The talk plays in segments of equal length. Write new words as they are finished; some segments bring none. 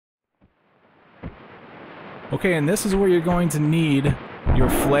Okay, and this is where you're going to need your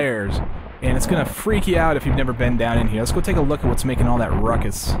flares. And it's going to freak you out if you've never been down in here. Let's go take a look at what's making all that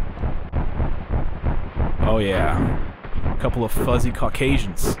ruckus. Oh yeah. A couple of fuzzy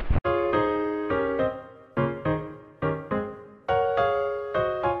Caucasians.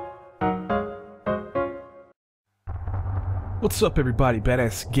 What's up everybody,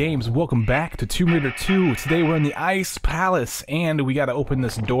 Badass Games, welcome back to Tomb Raider 2. Today we're in the Ice Palace, and we gotta open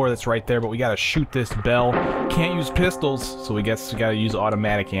this door that's right there, but we gotta shoot this bell. Can't use pistols, so we guess we gotta use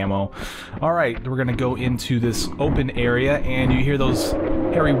automatic ammo. Alright, we're gonna go into this open area, and you hear those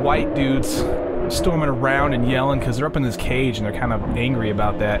hairy white dudes storming around and yelling because they're up in this cage and they're kind of angry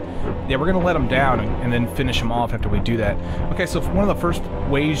about that. Yeah, we're gonna let them down and then finish them off after we do that. Okay, so one of the first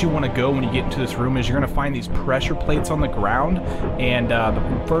ways you want to go when you get into this room is you're gonna find these pressure plates on the ground, and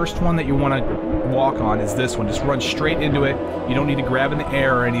the first one that you want to walk on is this one. Just run straight into it. You don't need to grab in the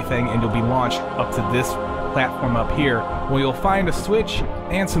air or anything, and you'll be launched up to this platform up here, where you'll find a switch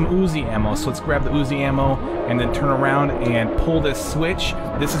and some Uzi ammo. So let's grab the Uzi ammo and then turn around and pull this switch.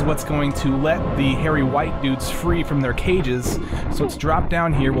 This is what's going to let the hairy white dudes free from their cages. So let's drop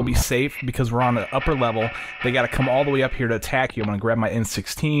down here. We'll be safe because we're on the upper level. They got to come all the way up here to attack you. I'm going to grab my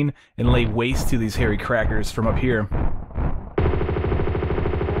N16 and lay waste to these hairy crackers from up here.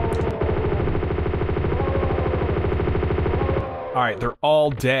 Alright, they're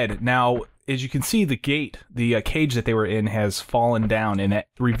all dead. Now, as you can see, the gate, the cage that they were in has fallen down, and it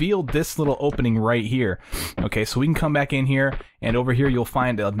revealed this little opening right here. Okay, so we can come back in here, and over here you'll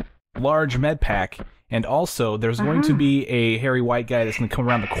find a large med pack, and also there's going to be a hairy white guy that's going to come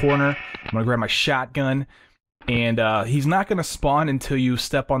around the corner. I'm going to grab my shotgun, and he's not going to spawn until you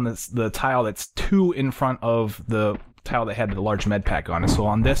step on the tile that's 2 in front of the tile that had the large med pack on it. So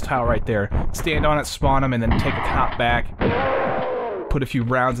on this tile right there, stand on it, spawn him, and then take a hop back. Put a few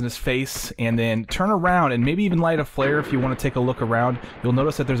rounds in his face, and then turn around and maybe even light a flare if you want to take a look around. You'll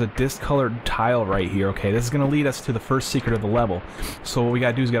notice that there's a discolored tile right here. Okay, this is going to lead us to the first secret of the level. So what we got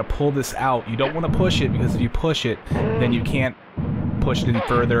to do is got to pull this out. You don't want to push it, because if you push it, then you can't push it any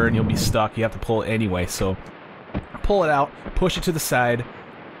further and you'll be stuck. You have to pull it anyway. So pull it out, push it to the side,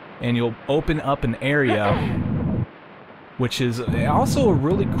 and you'll open up an area, which is also a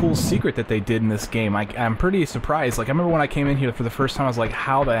really cool secret that they did in this game. I'm pretty surprised. Like, I remember when I came in here for the first time, I was like,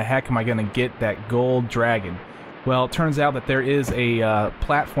 how the heck am I going to get that gold dragon? Well, it turns out that there is a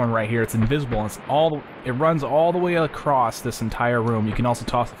platform right here. It's invisible, and it runs all the way across this entire room. You can also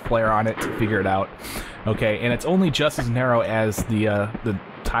toss a flare on it to figure it out. Okay, and it's only just as narrow as the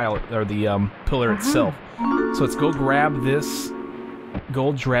tile, or the pillar itself. So let's go grab this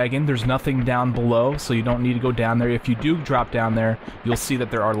gold dragon. There's nothing down below, so you don't need to go down there. If you do drop down there, you'll see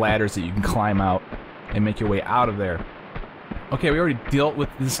that there are ladders that you can climb out and make your way out of there. Okay, we already dealt with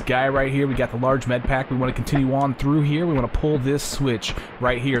this guy right here. We got the large med pack. We want to continue on through here. We want to pull this switch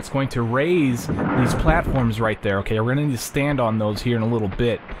right here. It's going to raise these platforms right there. Okay, we're going to need to stand on those here in a little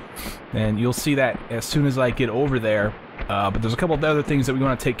bit, and you'll see that as soon as I get over there. But there's a couple of other things that we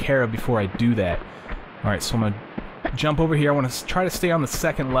want to take care of before I do that. Alright, so I'm going to jump over here. I want to try to stay on the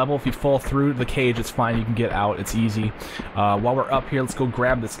second level. If you fall through the cage, it's fine. You can get out. It's easy. While we're up here, let's go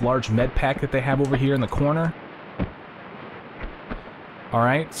grab this large med pack that they have over here in the corner.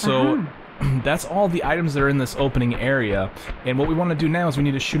 Alright, so that's all the items that are in this opening area. And what we want to do now is we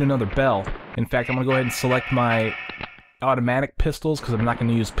need to shoot another bell. In fact, I'm going to go ahead and select my automatic pistols, because I'm not going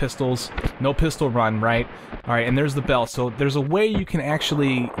to use pistols. No pistol run, right? Alright, and there's the bell. So there's a way you can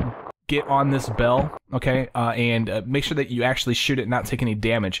actually get on this bell, okay, and make sure that you actually shoot it and not take any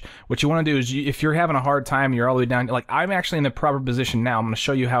damage. What you want to do is, if you're having a hard time, you're all the way down, like I'm actually in the proper position now. I'm going to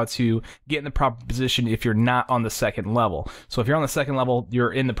show you how to get in the proper position if you're not on the second level. So if you're on the second level,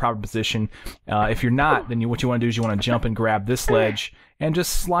 you're in the proper position. If you're not, then what you want to do is you want to jump and grab this ledge and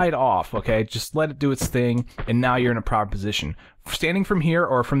just slide off, okay? Just let it do its thing, and now you're in a proper position. Standing from here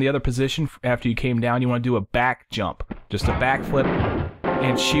or from the other position after you came down, you want to do a back jump, just a back flip,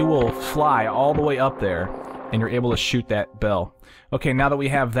 and she will fly all the way up there, and you're able to shoot that bell. Okay, now that we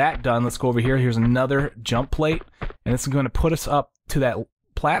have that done, let's go over here. Here's another jump plate, and this is going to put us up to that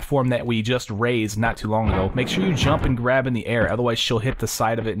platform that we just raised not too long ago. Make sure you jump and grab in the air, otherwise she'll hit the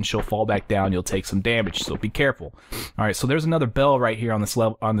side of it and she'll fall back down. You'll take some damage, so be careful. Alright, so there's another bell right here on this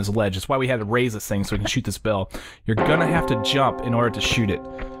level, on this ledge. That's why we had to raise this thing, so we can shoot this bell. You're gonna have to jump in order to shoot it,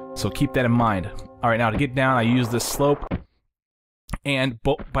 so keep that in mind. Alright, now to get down, I use this slope, and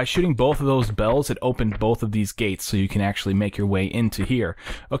by shooting both of those bells, it opened both of these gates, so you can actually make your way into here.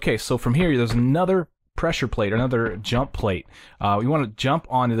 Okay, so from here, there's another pressure plate, another jump plate. You want to jump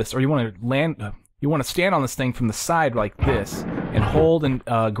onto this, or you want to land, you want to stand on this thing from the side like this, and hold and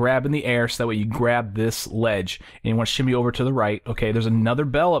grab in the air so that way you grab this ledge. And you want to shimmy over to the right. Okay, there's another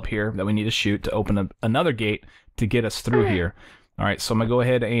bell up here that we need to shoot to open another gate to get us through here. Alright, so I'm going to go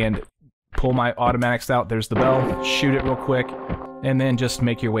ahead and pull my automatics out. There's the bell. Shoot it real quick. And then just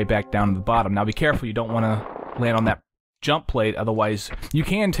make your way back down to the bottom. Now be careful, you don't want to land on that jump plate, otherwise you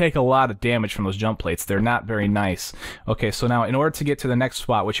can take a lot of damage from those jump plates. They're not very nice. Okay, so now in order to get to the next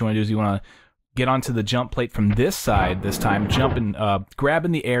spot, what you want to do is you want to get onto the jump plate from this side this time. Jump and grab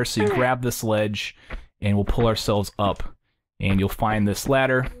in the air, so you grab this ledge, and we'll pull ourselves up. And you'll find this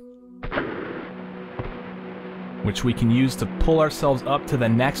ladder, which we can use to pull ourselves up to the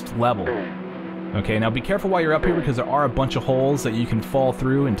next level. Okay, now be careful while you're up here because there are a bunch of holes that you can fall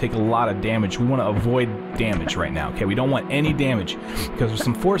through and take a lot of damage. We want to avoid damage right now, okay? We don't want any damage because there's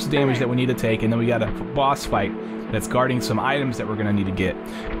some force damage that we need to take, and then we got a boss fight that's guarding some items that we're going to need to get.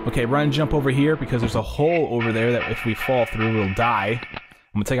 Okay, run and jump over here because there's a hole over there that if we fall through, we'll die. I'm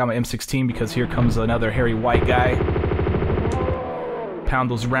going to take out my M16 because here comes another hairy white guy. Pound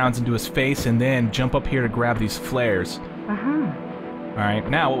those rounds into his face and then jump up here to grab these flares. Alright,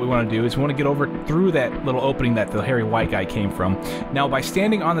 now what we want to do is we want to get over through that little opening that the hairy white guy came from. Now, by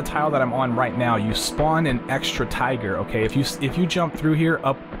standing on the tile that I'm on right now, you spawn an extra tiger, okay? If you jump through here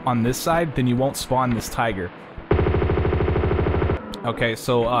up on this side, then you won't spawn this tiger. Okay,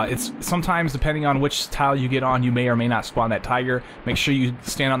 so it's sometimes, depending on which tile you get on, you may or may not spawn that tiger. Make sure you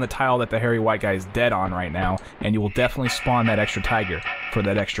stand on the tile that the hairy white guy is dead on right now, and you will definitely spawn that extra tiger for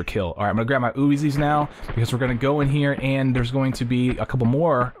that extra kill. Alright, I'm going to grab my Uzis now, because we're going to go in here, and there's going to be a couple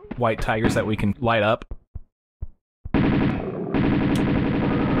more white tigers that we can light up. And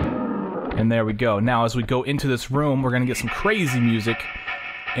there we go. Now, as we go into this room, we're going to get some crazy music.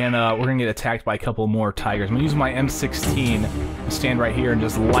 And we're going to get attacked by a couple more tigers. I'm going to use my M16 to stand right here and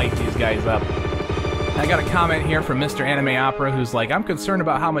just light these guys up. I got a comment here from Mr. Anime Opera who's like, I'm concerned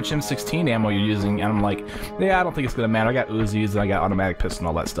about how much M16 ammo you're using. And I'm like, yeah, I don't think it's going to matter. I got Uzis and I got automatic pistol and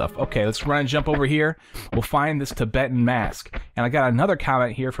all that stuff. Okay, let's run and jump over here. We'll find this Tibetan Mask. And I got another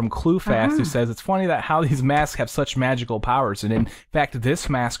comment here from Cluefast who says, it's funny that how these masks have such magical powers. And in fact, this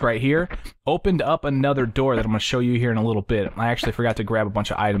mask right here opened up another door that I'm going to show you here in a little bit. I actually forgot to grab a bunch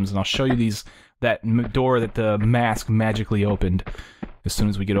of items, and I'll show you that door that the mask magically opened as soon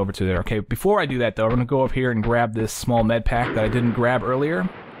as we get over to there. Okay, before I do that though, I'm going to go up here and grab this small med pack that I didn't grab earlier.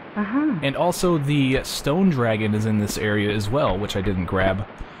 And also the stone dragon is in this area as well, which I didn't grab.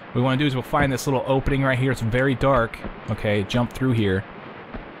 What we want to do is we'll find this little opening right here. It's very dark. Okay, jump through here.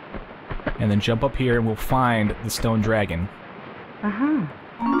 And then jump up here and we'll find the stone dragon.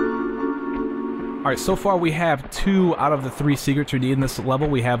 Alright, so far we have 2 out of the 3 secrets we need in this level.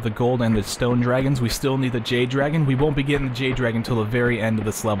 We have the gold and the stone dragons. We still need the Jade dragon. We won't be getting the Jade dragon until the very end of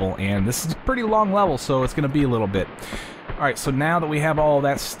this level, and this is a pretty long level, so it's going to be a little bit. Alright, so now that we have all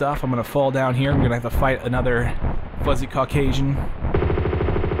that stuff, I'm going to fall down here. I'm going to have to fight another fuzzy Caucasian.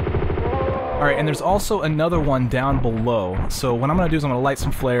 Alright, and there's also another one down below. So what I'm going to do is I'm going to light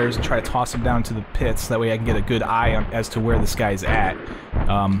some flares and try to toss them down to the pits. That way I can get a good eye on, as to where this guy's at.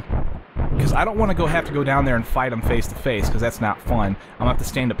 Because I don't want to have to go down there and fight him face to face, because that's not fun. I'm going to have to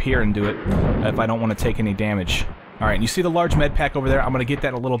stand up here and do it if I don't want to take any damage. Alright, and you see the large med pack over there? I'm going to get that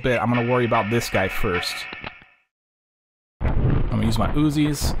in a little bit. I'm going to worry about this guy first. I'm going to use my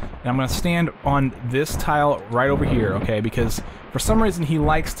Uzis, and I'm going to stand on this tile right over here, okay? Because for some reason he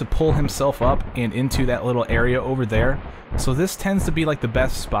likes to pull himself up and into that little area over there. So this tends to be like the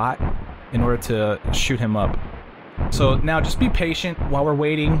best spot in order to shoot him up. So now just be patient while we're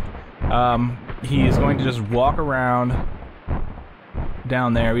waiting. He is going to just walk around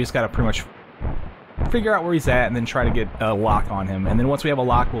down there. We just got to pretty much figure out where he's at and then try to get a lock on him. And then once we have a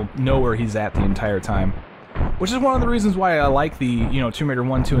lock, we'll know where he's at the entire time. Which is one of the reasons why I like the, Tomb Raider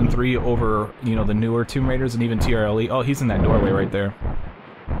 1, 2, and 3 over, the newer Tomb Raiders and even TRLE. Oh, he's in that doorway right there.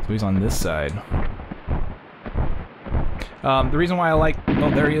 So he's on this side. The reason why I like...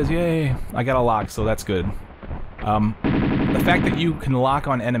 Oh, there he is. Yay! I got a lock, so that's good. The fact that you can lock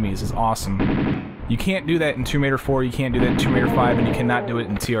on enemies is awesome. You can't do that in Tomb Raider 4, you can't do that in Tomb Raider 5, and you cannot do it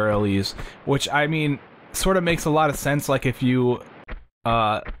in TRLEs. Which, I mean, sort of makes a lot of sense, like if you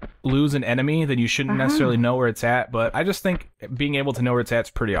lose an enemy, then you shouldn't necessarily know where it's at, but I just think being able to know where it's at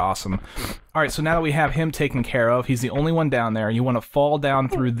is pretty awesome. Alright, so now that we have him taken care of, he's the only one down there. You want to fall down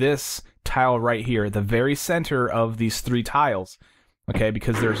through this tile right here, the very center of these 3 tiles. Okay,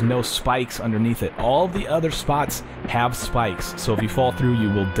 because there's no spikes underneath it. All the other spots have spikes, so if you fall through, you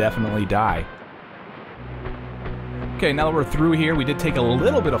will definitely die. Okay, now that we're through here, we did take a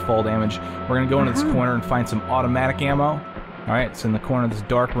little bit of fall damage. We're going to go into this corner and find some automatic ammo. Alright, it's in the corner of this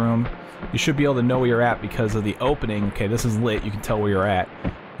dark room. You should be able to know where you're at because of the opening. Okay, this is lit. You can tell where you're at.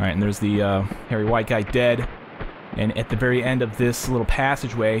 Alright, and there's the hairy white guy dead. And at the very end of this little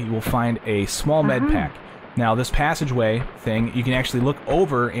passageway, you will find a small med pack. Now, this passageway thing, you can actually look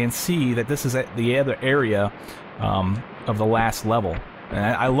over and see that this is at the other area of the last level. And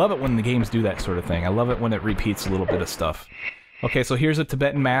I love it when the games do that sort of thing. I love it when it repeats a little bit of stuff. Okay, so here's a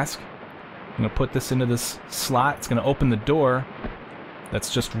Tibetan Mask. I'm going to put this into this slot. It's going to open the door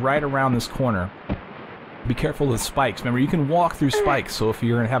that's just right around this corner. Be careful with spikes. Remember, you can walk through spikes, so if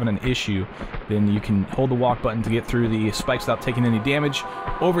you're having an issue, then you can hold the walk button to get through the spikes without taking any damage.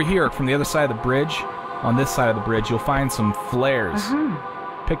 Over here, from the other side of the bridge, on this side of the bridge, you'll find some flares.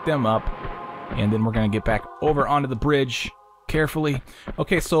 Pick them up, and then we're going to get back over onto the bridge carefully.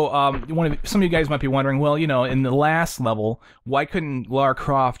 Okay, so some of you guys might be wondering, well, you know, in the last level, why couldn't Lara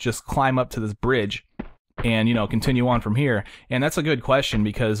Croft just climb up to this bridge and, you know, continue on from here? And that's a good question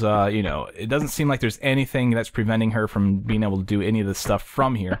because, you know, it doesn't seem like there's anything that's preventing her from being able to do any of this stuff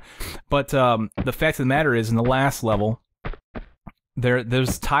from here. But the fact of the matter is, in the last level,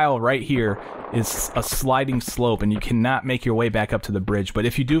 there's tile right here is a sliding slope, and you cannot make your way back up to the bridge. But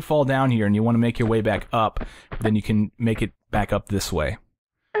if you do fall down here and you want to make your way back up, then you can make it back up this way.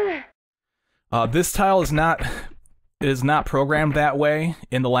 This tile is not programmed that way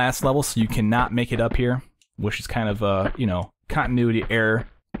in the last level, so you cannot make it up here, which is kind of you know, continuity error,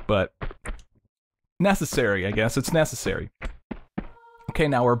 but necessary, I guess. It's necessary. Okay,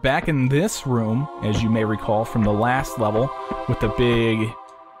 now we're back in this room, as you may recall from the last level, with the big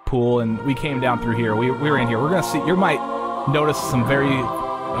pool, and we came down through here. We were in here. We're gonna see. You might notice some very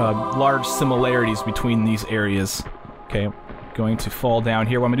large similarities between these areas. Okay, I'm going to fall down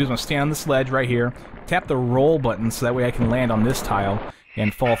here. What I'm gonna do is I'm gonna stand on this ledge right here, tap the roll button so that way I can land on this tile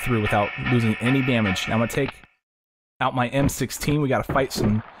and fall through without losing any damage. Now I'm gonna take out my M16. We gotta fight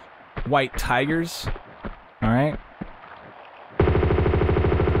some white tigers. All right.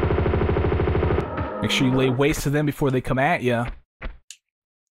 Make sure you lay waste to them before they come at you.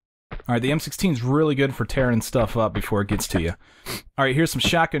 Alright, the M16 is really good for tearing stuff up before it gets to you. Alright, here's some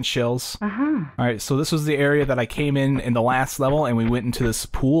shotgun shells. Alright, so this was the area that I came in the last level, and we went into this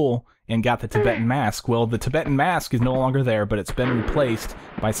pool and got the Tibetan Mask. Well, the Tibetan Mask is no longer there, but it's been replaced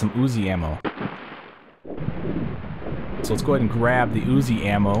by some Uzi ammo. So let's go ahead and grab the Uzi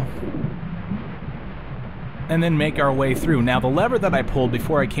ammo. And then make our way through. Now, the lever that I pulled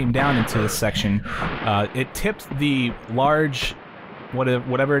before I came down into this section, it tipped the large,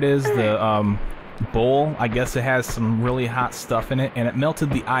 whatever it is, the bowl. I guess it has some really hot stuff in it, and it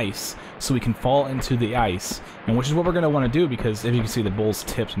melted the ice, so we can fall into the ice. And which is what we're going to want to do, because if you can see, the bowl's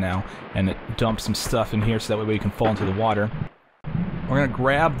tipped now, and it dumped some stuff in here, so that way we can fall into the water. We're going to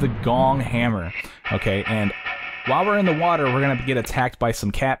grab the Gong Hammer, okay, and while we're in the water, we're going to get attacked by some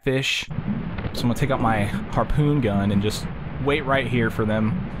catfish. So I'm going to take out my harpoon gun and just wait right here for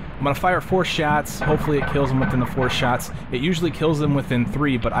them. I'm going to fire 4 shots. Hopefully it kills them within the 4 shots. It usually kills them within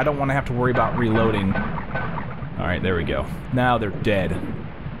 3, but I don't want to have to worry about reloading. Alright, there we go. Now they're dead.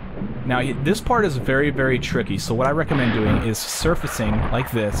 Now, this part is very, very tricky, so what I recommend doing is surfacing like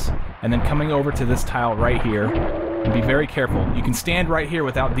this, and then coming over to this tile right here, and be very careful. You can stand right here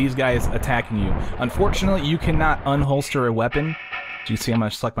without these guys attacking you. Unfortunately, you cannot unholster a weapon. As you can see, I'm going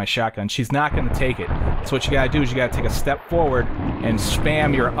to select my shotgun. She's not going to take it. So what you got to do is you got to take a step forward and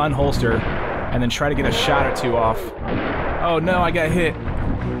spam your unholster, and then try to get a shot or 2 off. Oh no, I got hit.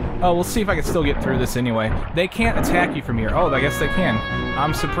 Oh, we'll see if I can still get through this anyway. They can't attack you from here. Oh, I guess they can.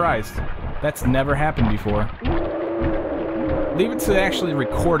 I'm surprised. That's never happened before. Leave it to actually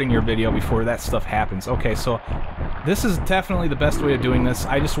recording your video before that stuff happens. Okay, so this is definitely the best way of doing this.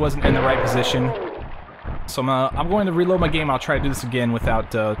 I just wasn't in the right position. So I'm going to reload my game. I'll try to do this again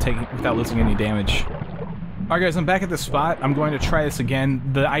without losing any damage. Alright guys, I'm back at this spot. I'm going to try this again.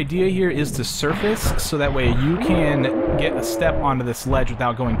 The idea here is to surface, so that way you can get a step onto this ledge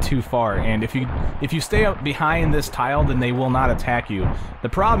without going too far. And if you stay up behind this tile, then they will not attack you. The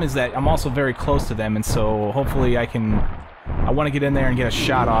problem is that I'm also very close to them, and so hopefully I want to get in there and get a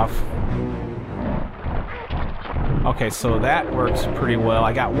shot off. Okay, so that works pretty well.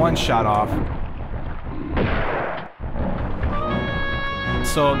 I got 1 shot off.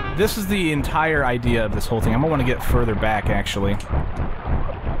 So this is the entire idea of this whole thing. I'm gonna want to get further back, actually.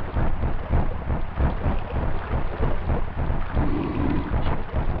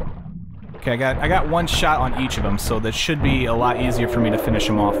 Okay, I got 1 shot on each of them, so that should be a lot easier for me to finish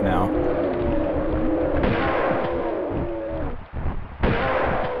them off now.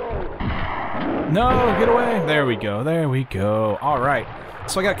 No, get away. There we go. There we go. All right.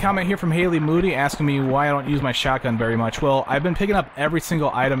 So I got a comment here from Haley Moody asking me why I don't use my shotgun very much. Well, I've been picking up every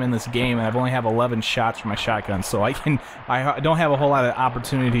single item in this game, and I've only have 11 shots for my shotgun, so I don't have a whole lot of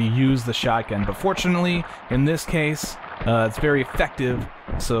opportunity to use the shotgun. But fortunately, in this case, it's very effective,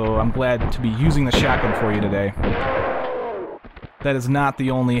 so I'm glad to be using the shotgun for you today. That is not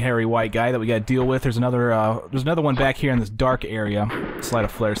the only hairy white guy that we got to deal with. There's another one back here in this dark area. Slide a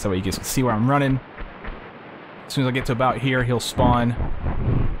flare so that way you guys can see where I'm running. As soon as I get to about here, he'll spawn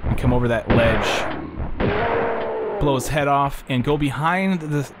and come over that ledge, blow his head off, and go behind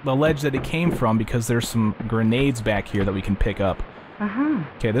the ledge that it came from because there's some grenades back here that we can pick up.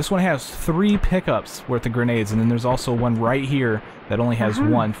 Okay, this one has 3 pickups worth of grenades, and then there's also one right here that only has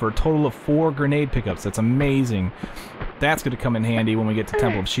 1 for a total of 4 grenade pickups. That's amazing. That's going to come in handy when we get to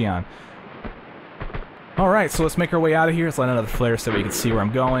Temple of Xi'an. Alright, so let's make our way out of here. Let's light another flare so we can see where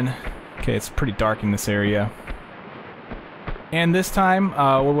I'm going. Okay, it's pretty dark in this area. And this time,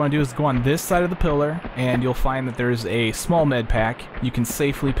 what we want to do is go on this side of the pillar, and you'll find that there's a small med pack. You can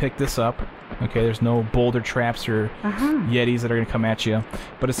safely pick this up. Okay, there's no boulder traps or yetis that are going to come at you.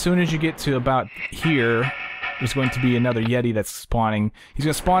 But as soon as you get to about here, there's going to be another yeti that's spawning. He's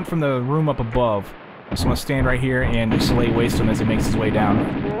going to spawn from the room up above. So I'm going to stand right here and just lay waste to him as he makes his way down.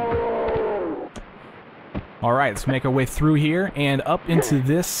 Alright, let's make our way through here and up into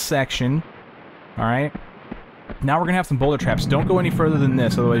this section. Alright. Now we're going to have some boulder traps. Don't go any further than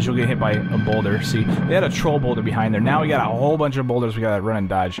this, otherwise you'll get hit by a boulder. See, they had a troll boulder behind there. Now we got a whole bunch of boulders we got to run and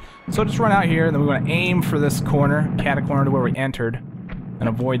dodge. So just run out here, and then we want to aim for this corner, cat-a-corner to where we entered, and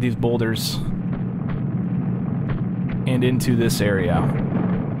avoid these boulders. And into this area.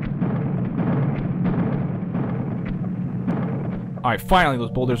 Alright, finally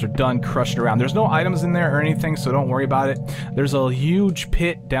those boulders are done, crushed around. There's no items in there or anything, so don't worry about it. There's a huge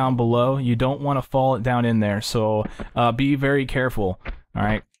pit down below. You don't want to fall down in there, so be very careful.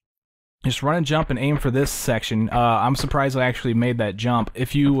 Alright. Just run and jump and aim for this section. I'm surprised I actually made that jump.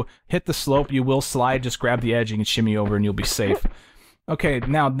 If you hit the slope, you will slide. Just grab the edge and shimmy over and you'll be safe. Okay,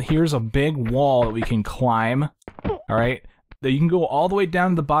 now here's a big wall that we can climb. Alright. You can go all the way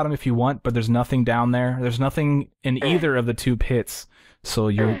down to the bottom if you want, but there's nothing down there. There's nothing in either of the 2 pits, so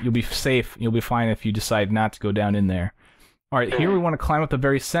you'll be safe. You'll be fine if you decide not to go down in there. All right, here we want to climb up the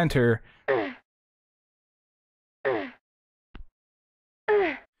very center.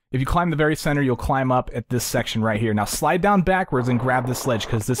 If you climb the very center, you'll climb up at this section right here. Now slide down backwards and grab this ledge,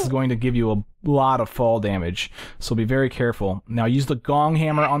 because this is going to give you a lot of fall damage. So be very careful. Now use the Gong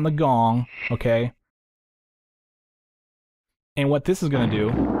Hammer on the gong, okay? And what this is going to do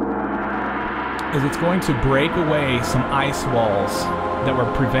is it's going to break away some ice walls that were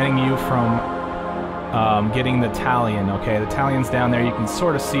preventing you from getting the Talion, okay? The Talion's down there. You can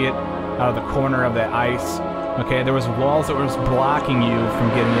sort of see it out of the corner of that ice. Okay, there was walls that was blocking you from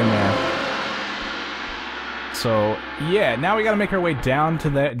getting in there. So, yeah, now we got to make our way down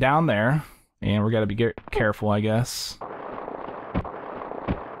to down there. And we got to be careful, I guess.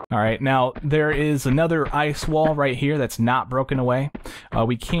 Alright, now there is another ice wall right here that's not broken away.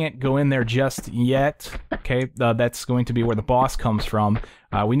 We can't go in there just yet. Okay, that's going to be where the boss comes from.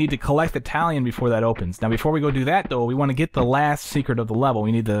 We need to collect the Talion before that opens. Now before we go do that though, we want to get the last secret of the level.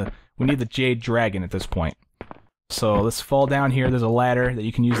 We need the Jade Dragon at this point. So let's fall down here. There's a ladder that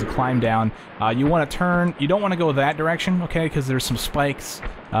you can use to climb down. You want to turn, you don't want to go that direction, okay, because there's some spikes.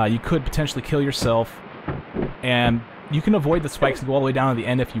 You could potentially kill yourself. And you can avoid the spikes and go all the way down to the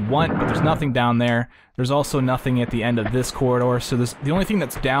end if you want, but there's nothing down there. There's also nothing at the end of this corridor, so the only thing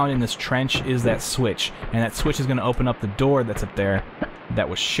that's down in this trench is that switch, and that switch is going to open up the door that's up there that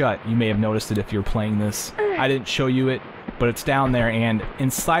was shut. You may have noticed it if you're playing this. I didn't show you it, but it's down there, and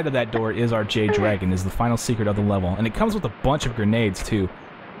inside of that door is our Jade Dragon, is the final secret of the level, and it comes with a bunch of grenades too.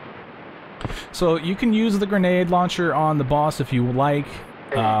 So you can use the grenade launcher on the boss if you like.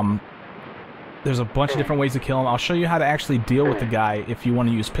 There's a bunch of different ways to kill him. I'll show you how to actually deal with the guy if you want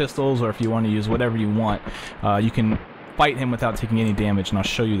to use pistols or if you want to use whatever you want. You can fight him without taking any damage, and I'll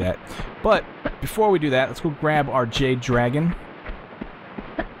show you that. But before we do that, let's go grab our Jade Dragon.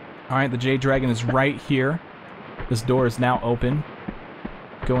 Alright, the Jade Dragon is right here. This door is now open.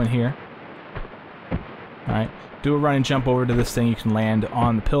 Go in here. Alright, do a run and jump over to this thing. You can land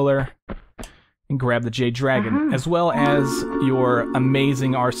on the pillar and grab the Jade Dragon, as well as your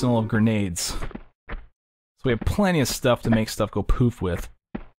amazing arsenal of grenades. So we have plenty of stuff to make stuff go poof with.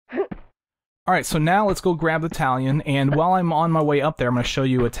 Alright, so now let's go grab the Talion, and while I'm on my way up there, I'm going to show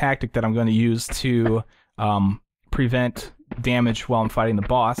you a tactic that I'm going to use to prevent damage while I'm fighting the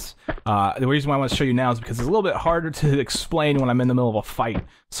boss. The reason why I want to show you now is because it's a little bit harder to explain when I'm in the middle of a fight.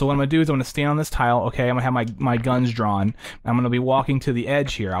 So what I'm going to do is I'm going to stand on this tile. Okay, I'm going to have my guns drawn. I'm going to be walking to the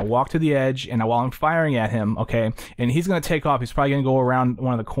edge here. I'll walk to the edge, and while I'm firing at him, okay, and he's going to take off. He's probably going to go around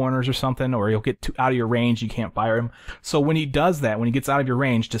one of the corners or something, or he'll get out of your range. You can't fire him. So when he does that, when he gets out of your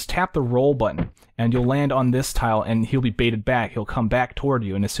range, just tap the roll button, and you'll land on this tile, and he'll be baited back. He'll come back toward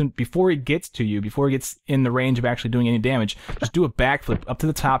you, and as soon before he gets to you, before he gets in the range of actually doing any damage, just do a backflip up to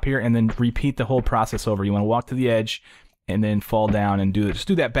the top here, and then repeat the whole process over. You want to walk to the edge, and then fall down and just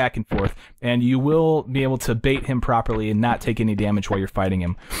do that back and forth, and you will be able to bait him properly and not take any damage while you're fighting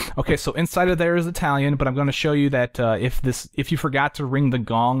him. Okay, so inside of there is the Talion, but I'm going to show you that if you forgot to ring the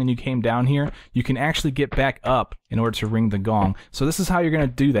gong and you came down here, you can actually get back up in order to ring the gong. So this is how you're going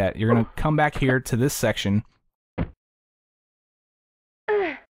to do that. You're going to come back here to this section.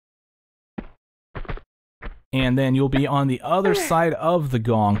 And then you'll be on the other side of the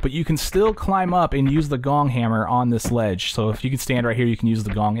gong, but you can still climb up and use the Gong Hammer on this ledge. So if you can stand right here, you can use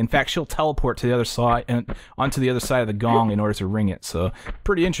the gong. In fact, she'll teleport to the other side and onto the other side of the gong in order to ring it. So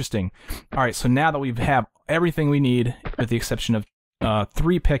pretty interesting. All right, so now that we have everything we need, with the exception of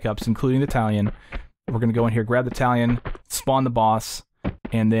 3 pickups, including the Talion, we're gonna go in here, grab the Talion, spawn the boss,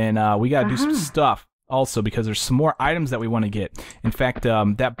 and then we gotta do some stuff also because there's some more items that we want to get. In fact,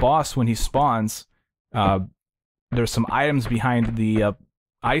 that boss, when he spawns, there's some items behind the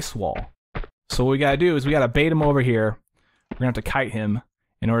ice wall. So what we gotta do is we gotta bait him over here. We're gonna have to kite him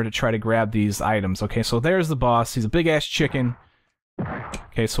in order to try to grab these items. Okay, so there's the boss. He's a big-ass chicken.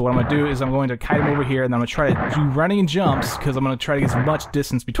 Okay, so what I'm gonna do is I'm going to kite him over here, and I'm gonna try to do running jumps, because I'm gonna try to get as much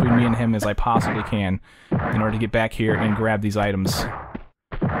distance between me and him as I possibly can in order to get back here and grab these items.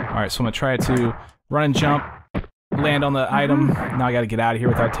 Alright, so I'm gonna try to run and jump, land on the item. Now I gotta get out of here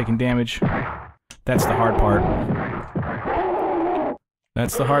without taking damage. That's the hard part.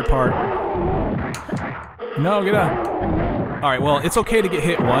 That's the hard part. No, get up. Alright, well, it's okay to get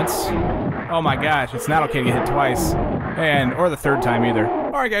hit once. Oh my gosh, it's not okay to get hit twice. Or the third time either.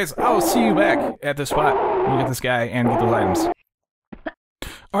 Alright guys, I will see you back at this spot. We'll get this guy and get those items.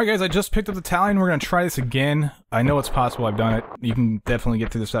 Alright guys, I just picked up the Talion. We're going to try this again. I know it's possible. I've done it. You can definitely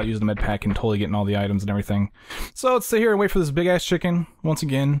get through this without using the med pack and totally getting all the items and everything. So let's sit here and wait for this big-ass chicken once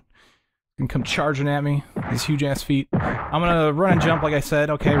again. And come charging at me, his huge-ass feet. I'm gonna run and jump, like I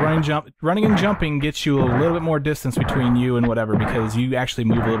said. Okay, run and jump. Running and jumping gets you a little bit more distance between you and whatever, because you actually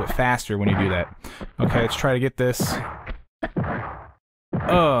move a little bit faster when you do that. Okay, let's try to get this.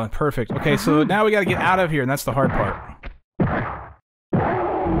 Oh, perfect. Okay, so now we gotta get out of here, and that's the hard part.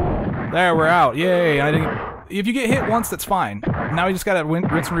 There, we're out. Yay! If you get hit once, that's fine. Now we just gotta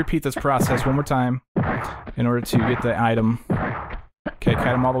rinse and repeat this process one more time in order to get the item. Okay,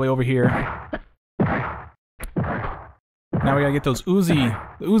 kite him all the way over here. Now we gotta get those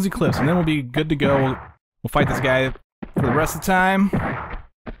Uzi clips, and then we'll be good to go. We'll fight this guy for the rest of the time.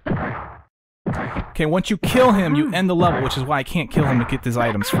 Okay, once you kill him, you end the level, which is why I can't kill him to get these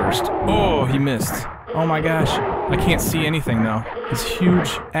items first. Oh, he missed. Oh my gosh. I can't see anything, though. His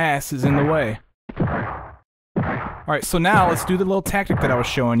huge ass is in the way. Alright, so now let's do the little tactic that I was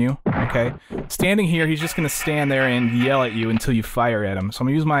showing you. Okay, standing here, he's just gonna stand there and yell at you until you fire at him. So I'm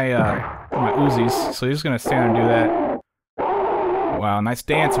gonna use my my Uzis. So he's just gonna stand there and do that. Wow, nice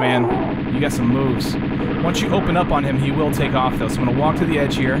dance, man. You got some moves. Once you open up on him, he will take off though. So I'm gonna walk to the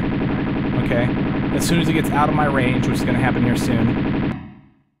edge here. Okay, as soon as he gets out of my range, which is gonna happen here soon.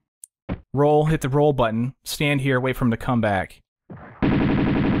 Roll, hit the roll button. Stand here, wait for him to come back,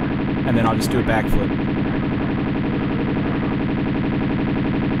 and then I'll just do a backflip.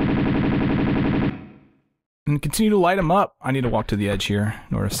 And continue to light him up. I need to walk to the edge here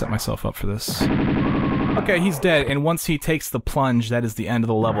in order to set myself up for this. Okay, he's dead, and once he takes the plunge, that is the end of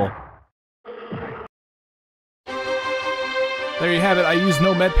the level. There you have it. I used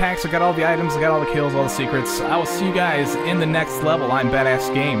no med packs. I got all the items, I got all the kills, all the secrets. I will see you guys in the next level. I'm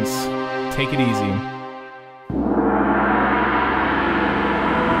badassgamez. Take it easy.